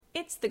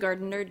It's the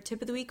Garden Nerd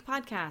Tip of the Week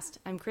podcast.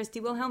 I'm Christy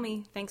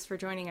Wilhelmi. Thanks for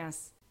joining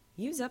us.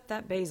 Use up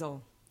that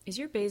basil. Is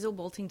your basil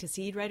bolting to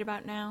seed right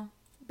about now?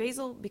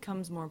 Basil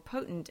becomes more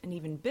potent and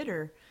even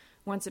bitter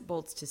once it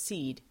bolts to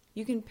seed.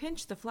 You can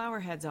pinch the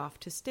flower heads off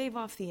to stave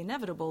off the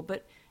inevitable,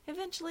 but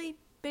eventually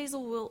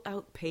basil will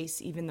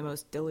outpace even the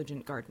most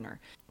diligent gardener.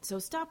 So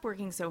stop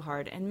working so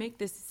hard and make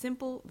this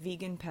simple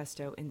vegan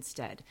pesto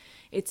instead.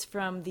 It's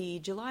from the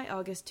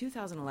July-August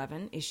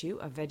 2011 issue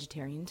of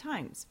Vegetarian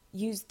Times.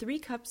 Use 3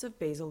 cups of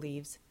basil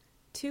leaves,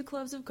 2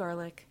 cloves of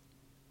garlic,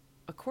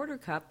 a 1/4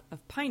 cup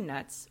of pine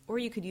nuts, or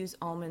you could use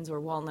almonds or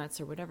walnuts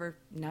or whatever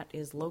nut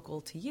is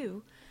local to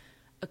you,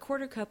 a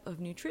 1/4 cup of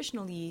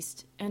nutritional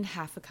yeast, and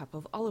 1/2 cup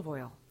of olive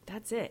oil.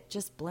 That's it.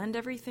 Just blend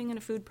everything in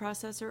a food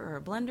processor or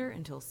a blender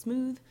until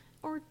smooth,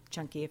 or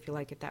chunky if you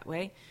like it that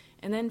way,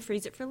 and then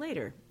freeze it for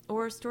later,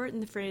 or store it in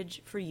the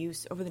fridge for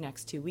use over the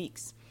next 2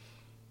 weeks.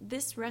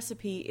 This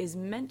recipe is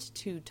meant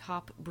to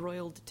top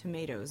broiled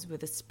tomatoes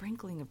with a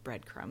sprinkling of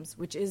breadcrumbs,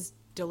 which is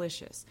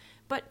delicious,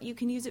 but you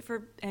can use it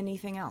for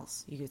anything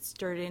else. You could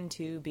stir it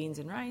into beans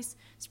and rice,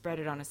 spread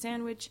it on a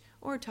sandwich,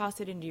 or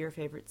toss it into your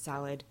favorite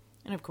salad,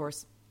 and of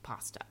course,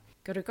 pasta.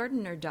 Go to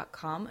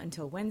gardennerd.com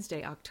until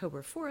Wednesday,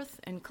 October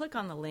 4th, and click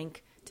on the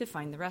link to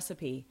find the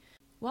recipe.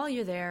 While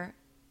you're there,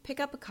 pick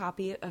up a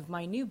copy of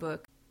my new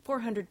book,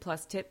 400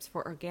 Plus Tips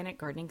for Organic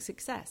Gardening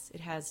Success.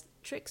 It has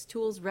tricks,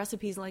 tools,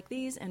 recipes like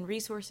these, and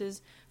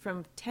resources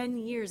from 10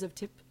 years of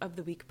Tip of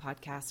the Week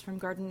podcasts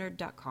from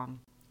gardennerd.com.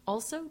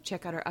 Also,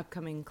 check out our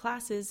upcoming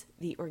classes.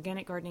 The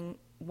Organic Gardening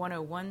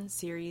 101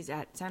 series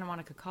at Santa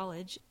Monica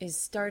College is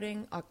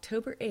starting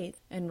October 8th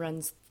and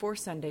runs 4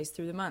 Sundays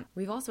through the month.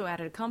 We've also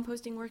added a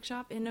composting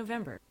workshop in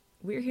November.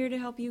 We're here to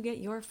help you get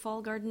your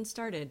fall garden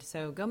started,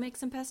 so go make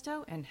some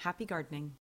pesto and happy gardening.